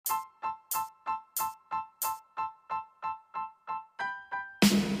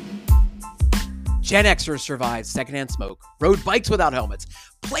Gen Xers survived secondhand smoke, rode bikes without helmets,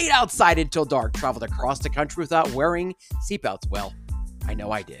 played outside until dark, traveled across the country without wearing seatbelts. Well, I know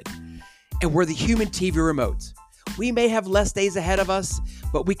I did. And we're the human TV remotes. We may have less days ahead of us,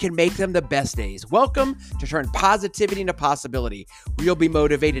 but we can make them the best days. Welcome to Turn Positivity into Possibility, where you'll be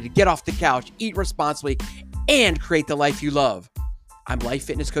motivated to get off the couch, eat responsibly, and create the life you love. I'm life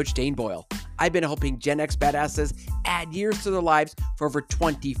fitness coach Dane Boyle. I've been helping Gen X badasses add years to their lives for over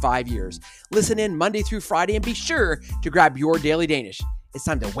 25 years. Listen in Monday through Friday and be sure to grab your daily Danish. It's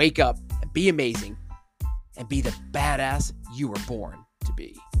time to wake up and be amazing and be the badass you were born to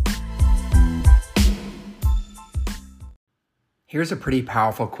be. Here's a pretty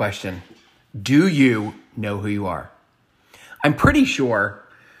powerful question. Do you know who you are? I'm pretty sure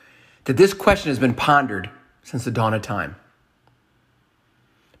that this question has been pondered since the dawn of time.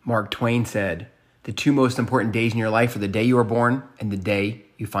 Mark Twain said, the two most important days in your life are the day you were born and the day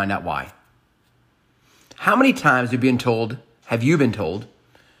you find out why. How many times have you been told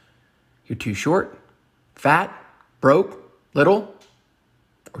you're too short, fat, broke, little,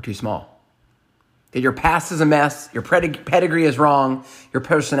 or too small? That your past is a mess, your pedigree is wrong, your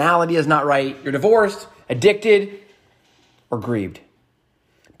personality is not right, you're divorced, addicted, or grieved.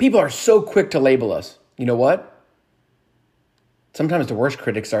 People are so quick to label us. You know what? Sometimes the worst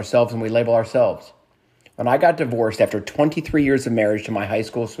critics are ourselves when we label ourselves. When I got divorced after 23 years of marriage to my high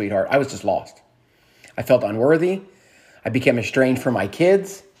school sweetheart, I was just lost. I felt unworthy. I became estranged from my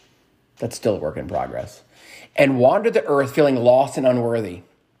kids. That's still a work in progress. And wandered the earth feeling lost and unworthy.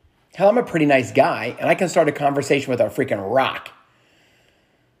 Hell, I'm a pretty nice guy, and I can start a conversation with a freaking rock.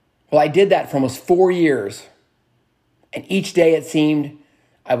 Well, I did that for almost 4 years. And each day it seemed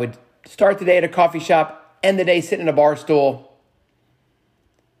I would start the day at a coffee shop, end the day sitting in a bar stool.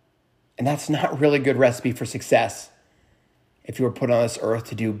 And that's not really a good recipe for success if you were put on this earth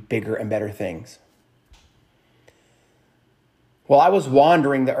to do bigger and better things. Well, I was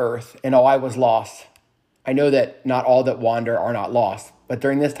wandering the earth and I was lost. I know that not all that wander are not lost, but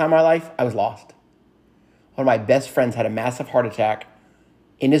during this time of my life, I was lost. One of my best friends had a massive heart attack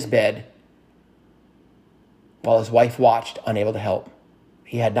in his bed while his wife watched, unable to help.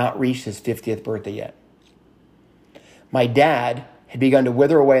 He had not reached his 50th birthday yet. My dad had begun to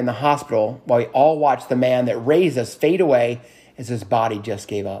wither away in the hospital while we all watched the man that raised us fade away as his body just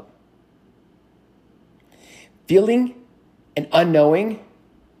gave up. Feeling and unknowing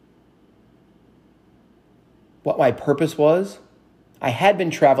what my purpose was, I had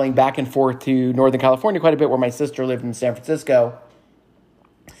been traveling back and forth to Northern California quite a bit where my sister lived in San Francisco.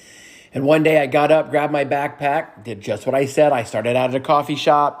 And one day I got up, grabbed my backpack, did just what I said. I started out at a coffee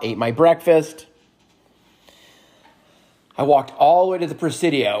shop, ate my breakfast. I walked all the way to the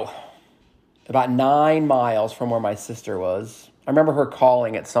Presidio, about 9 miles from where my sister was. I remember her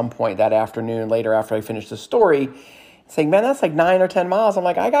calling at some point that afternoon, later after I finished the story, saying, man, that's like 9 or 10 miles. I'm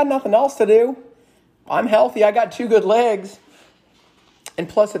like, I got nothing else to do. I'm healthy. I got 2 good legs. And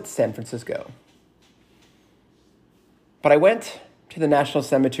plus, it's San Francisco. But I went to the National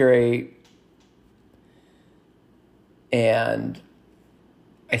Cemetery and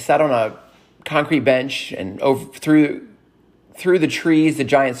I sat on a concrete bench and through the trees, the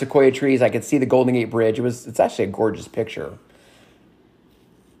giant sequoia trees, I could see the Golden Gate Bridge. It's actually a gorgeous picture.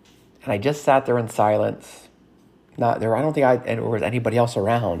 And I just sat there in silence. I don't think there was anybody else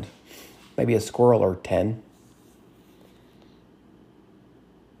around. Maybe a squirrel or 10.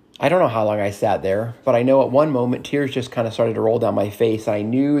 I don't know how long I sat there, but I know at one moment tears just kind of started to roll down my face. And I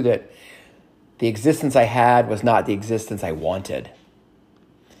knew that the existence I had was not the existence I wanted.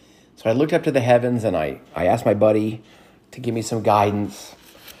 So I looked up to the heavens and I asked my buddy to give me some guidance.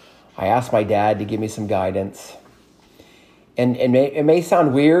 I asked my dad to give me some guidance. And it may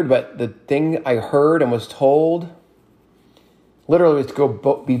sound weird, but the thing I heard and was told literally was to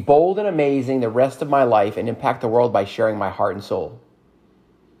go be bold and amazing the rest of my life and impact the world by sharing my heart and soul.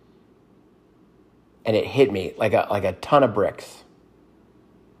 And it hit me like a ton of bricks.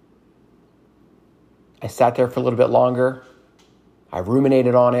 I sat there for a little bit longer. I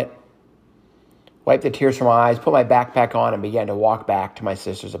ruminated on it. Wiped the tears from my eyes, put my backpack on, and began to walk back to my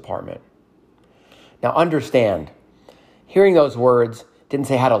sister's apartment. Now understand, hearing those words didn't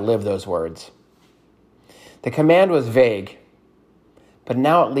say how to live those words. The command was vague, but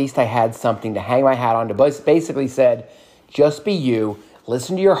now at least I had something to hang my hat on to basically said, just be you,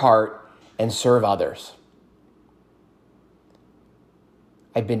 listen to your heart, and serve others.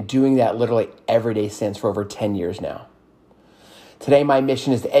 I've been doing that literally every day since for over 10 years now. Today, my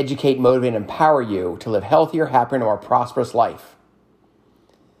mission is to educate, motivate, and empower you to live healthier, happier, and a more prosperous life.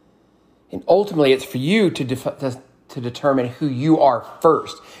 And ultimately, it's for you to to determine who you are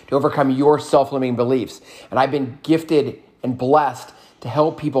first, to overcome your self-limiting beliefs. And I've been gifted and blessed to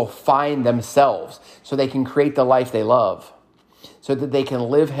help people find themselves so they can create the life they love, so that they can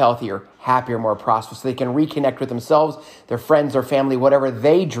live healthier, happier, more prosperous, so they can reconnect with themselves, their friends, their family, whatever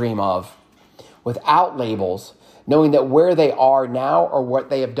they dream of, without labels, knowing that where they are now or what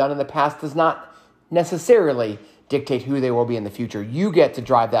they have done in the past does not necessarily dictate who they will be in the future. You get to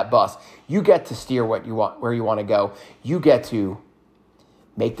drive that bus. You get to steer what you want, where you want to go. You get to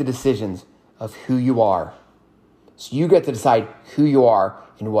make the decisions of who you are. So you get to decide who you are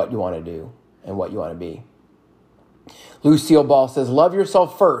and what you want to do and what you want to be. Lucille Ball says, love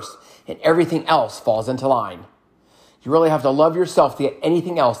yourself first and everything else falls into line. You really have to love yourself to get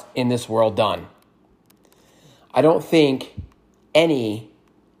anything else in this world done. I don't think anything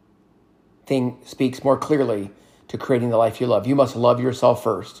speaks more clearly to creating the life you love. You must love yourself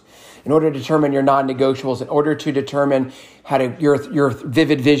first. In order to determine your non-negotiables, in order to determine how to your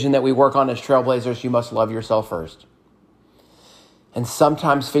vivid vision that we work on as trailblazers, you must love yourself first. And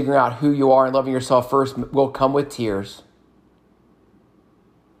sometimes figuring out who you are and loving yourself first will come with tears.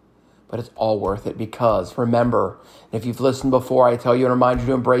 But it's all worth it because, remember, if you've listened before, I tell you and remind you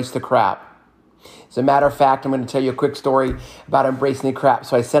to embrace the crap. As a matter of fact, I'm going to tell you a quick story about embracing the crap.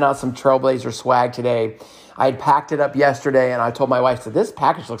 So I sent out some Trailblazer swag today. I had packed it up yesterday, and I told my wife, this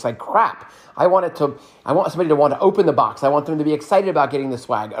package looks like crap. I want somebody to want to open the box. I want them to be excited about getting the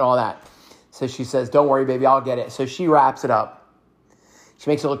swag and all that. So she says, don't worry, baby, I'll get it. So she wraps it up. She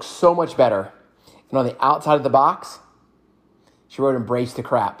makes it look so much better. And on the outside of the box, she wrote, embrace the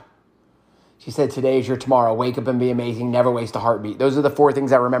crap. She said, today is your tomorrow. Wake up and be amazing. Never waste a heartbeat. Those are the 4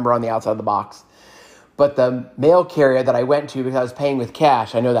 things I remember on the outside of the box. But the mail carrier that I went to, because I was paying with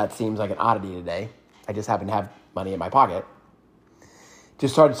cash, I know that seems like an oddity today. I just happen to have money in my pocket.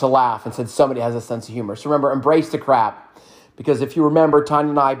 Just started to laugh and said, somebody has a sense of humor. So remember, embrace the crap. Because if you remember,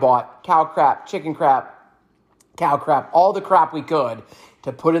 Tanya and I bought cow crap, chicken crap, cow crap, all the crap we could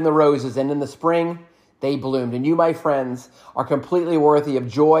to put in the roses. And in the spring, they bloomed. And you, my friends, are completely worthy of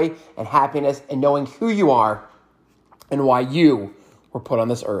joy and happiness and knowing who you are and why you were put on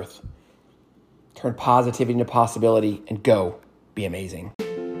this earth. Turn positivity into possibility and go be amazing.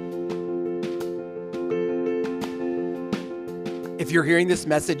 If you're hearing this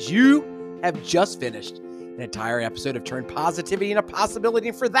message, you have just finished an entire episode of Turn Positivity into Possibility.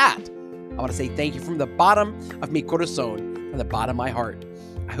 And for that, I want to say thank you from the bottom of mi corazón, from the bottom of my heart.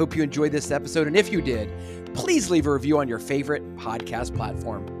 I hope you enjoyed this episode. And if you did, please leave a review on your favorite podcast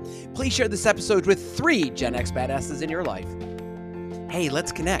platform. Please share this episode with 3 Gen X badasses in your life. Hey,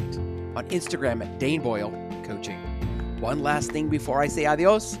 let's connect on Instagram at Dane Boyle Coaching. One last thing before I say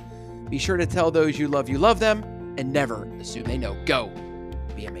adios. Be sure to tell those you love them and never assume they know. Go.